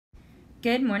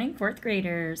Good morning, fourth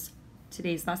graders.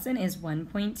 Today's lesson is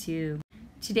 1.2.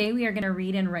 Today we are going to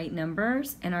read and write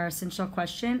numbers, and our essential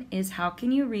question is how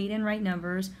can you read and write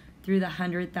numbers through the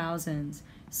hundred thousands?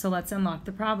 So let's unlock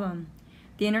the problem.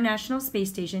 The International Space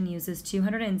Station uses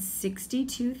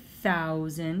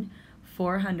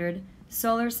 262,400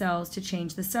 solar cells to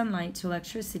change the sunlight to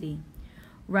electricity.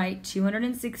 Write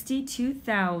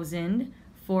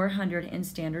 262,400 in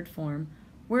standard form,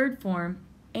 word form,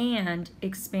 and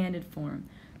expanded form.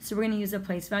 So we're going to use a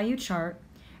place value chart,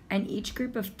 and each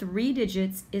group of 3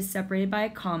 digits is separated by a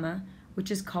comma, which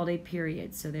is called a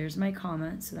period. So there's my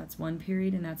comma, so that's one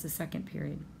period and that's a second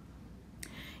period.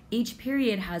 Each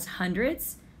period has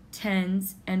hundreds,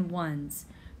 tens, and ones.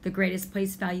 The greatest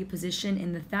place value position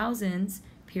in the thousands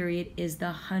period is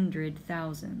the hundred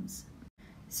thousands.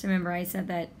 So remember I said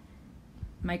that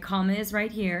my comma is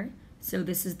right here. So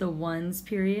this is the ones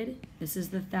period, this is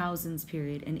the thousands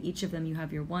period, and each of them you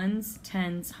have your ones,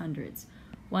 tens, hundreds.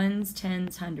 Ones,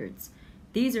 tens, hundreds.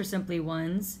 These are simply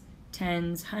ones,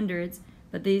 tens, hundreds,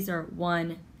 but these are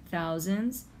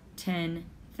 1,000s,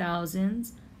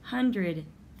 10,000s,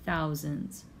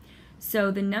 100,000s.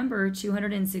 So the number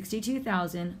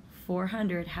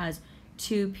 262,400 has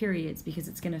 2 periods because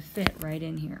it's going to fit right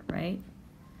in here, right?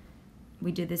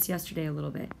 We did this yesterday a little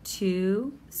bit.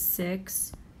 2,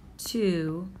 6,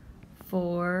 2,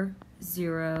 4,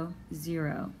 0,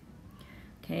 0.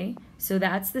 Okay, so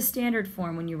that's the standard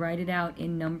form. When you write it out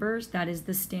in numbers, that is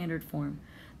the standard form.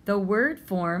 The word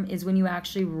form is when you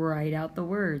actually write out the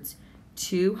words.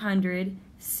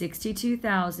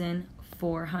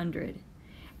 262,400.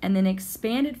 And then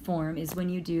expanded form is when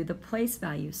you do the place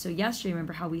value. So yesterday,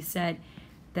 remember how we said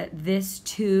that this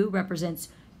 2 represents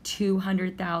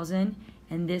 200,000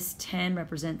 and this 10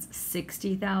 represents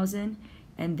 60,000.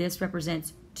 And this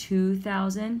represents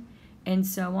 2,000, and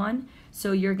so on.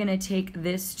 So you're going to take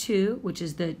this 2, which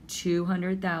is the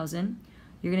 200,000.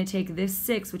 You're going to take this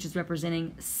 6, which is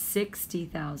representing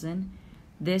 60,000.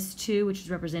 This 2, which is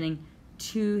representing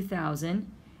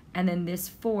 2,000. And then this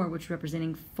 4, which is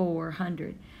representing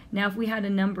 400. Now, if we had a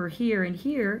number here and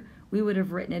here, we would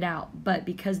have written it out. But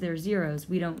because they're zeros,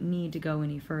 we don't need to go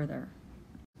any further.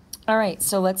 All right,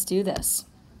 so let's do this.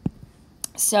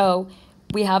 So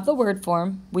we have the word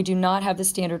form, we do not have the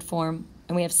standard form,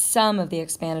 and we have some of the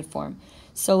expanded form.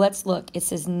 So let's look. It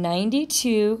says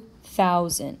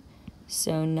 92,000.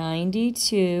 So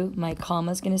 92, my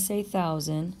comma is going to say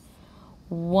 1,000.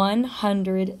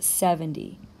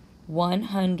 170.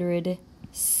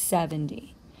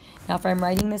 170. Now if I'm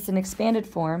writing this in expanded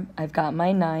form, I've got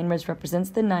my 9, which represents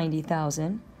the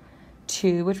 90,000.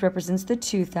 2, which represents the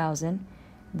 2,000.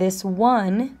 This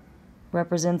 1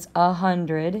 represents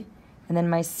 100. And then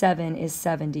my 7 is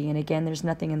 70. And again, there's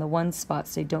nothing in the 1 spot,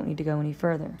 so you don't need to go any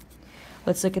further.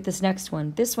 Let's look at this next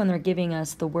one. This one, they're giving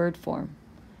us the word form,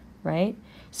 right?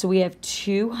 So we have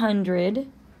 200,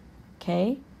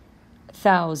 okay,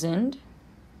 1,000,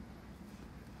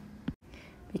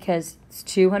 because it's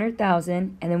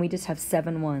 200,000, and then we just have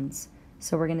 7 ones.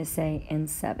 So we're going to say and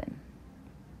 7.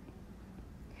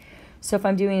 So if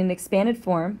I'm doing an expanded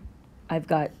form, I've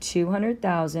got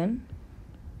 200,000.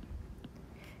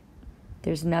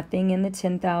 There's nothing in the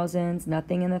 10,000s,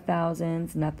 nothing in the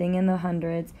thousands, nothing in the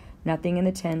hundreds, nothing in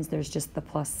the tens. There's just the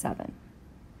plus 7.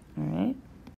 All right?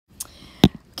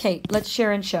 Okay, let's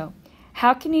share and show.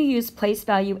 How can you use place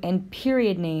value and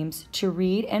period names to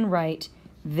read and write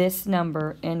this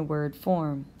number in word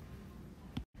form?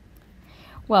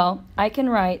 Well, I can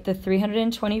write the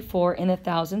 324 in the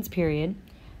thousands period.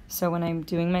 So when I'm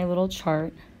doing my little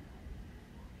chart,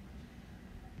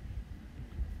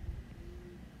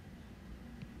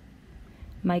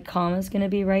 my comma is going to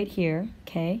be right here,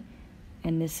 okay?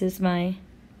 And this is my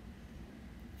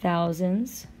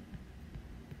thousands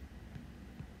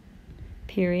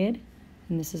period,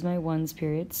 and this is my ones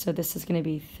period. So this is going to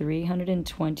be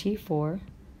 324,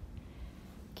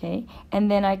 okay?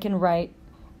 And then I can write,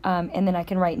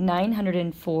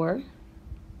 904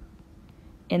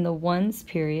 in the ones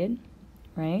period,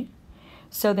 right?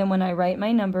 So then when I write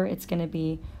my number, it's going to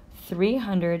be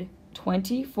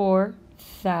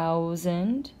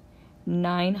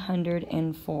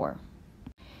 324,904.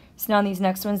 So now in these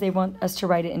next ones, they want us to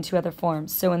write it in 2 other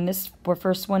forms. So in this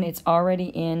first one, it's already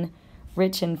in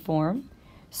written form.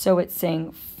 So it's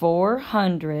saying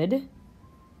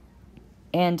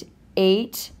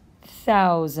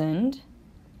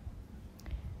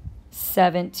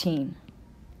 408,017.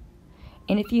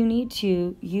 And if you need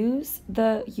to, use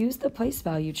the place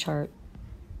value chart.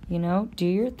 You know, do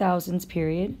your thousands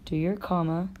period, do your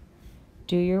comma,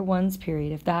 do your ones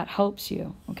period if that helps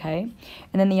you, okay?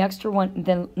 And then the extra one,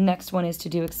 the next one is to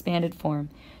do expanded form.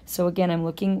 So again, I'm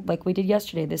looking like we did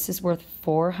yesterday. This is worth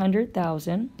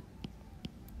 400,000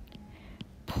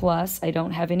 plus, I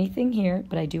don't have anything here,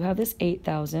 but I do have this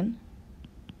 8,000.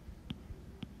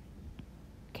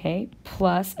 Okay,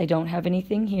 plus I don't have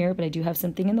anything here, but I do have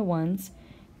something in the ones,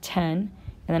 10,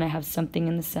 and then I have something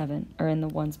in the 7, or in the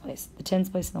ones place, the tens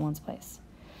place and the ones place.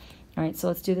 All right, so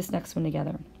let's do this next one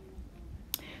together.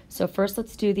 So first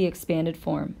let's do the expanded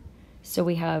form. So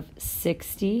we have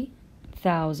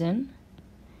 60,000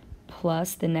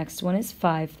 plus the next one is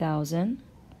 5,000.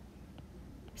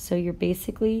 So you're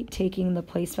basically taking the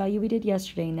place value we did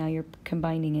yesterday, now you're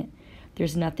combining it.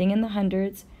 There's nothing in the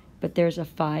hundreds, but there's a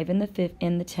 5 in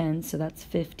the 10, so that's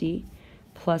 50,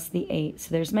 plus the 8.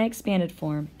 So there's my expanded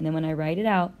form, and then when I write it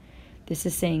out, this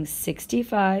is saying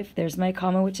 65, there's my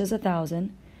comma which is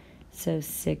 1,000, so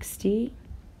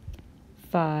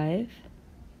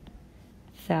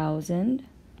 65,000,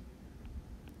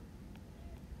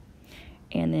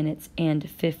 and then it's and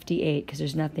 58, because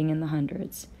there's nothing in the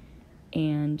hundreds,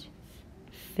 and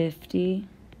 58.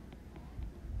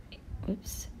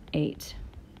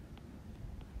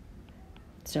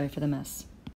 Sorry for the mess.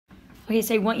 Okay,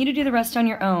 so I want you to do the rest on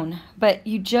your own, but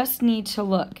you just need to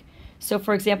look. So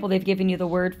for example, they've given you the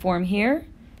word form here,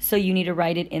 so you need to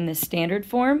write it in the standard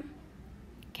form,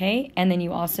 okay? And then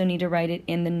you also need to write it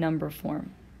in the number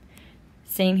form.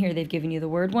 Same here, they've given you the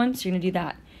word one, so you're gonna do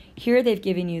that. Here they've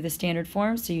given you the standard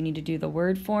form, so you need to do the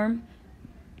word form,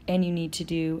 and you need to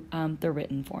do the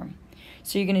written form.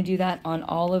 So you're gonna do that on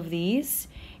all of these,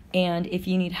 and if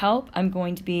you need help, I'm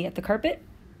going to be at the carpet.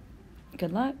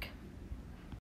 Good luck.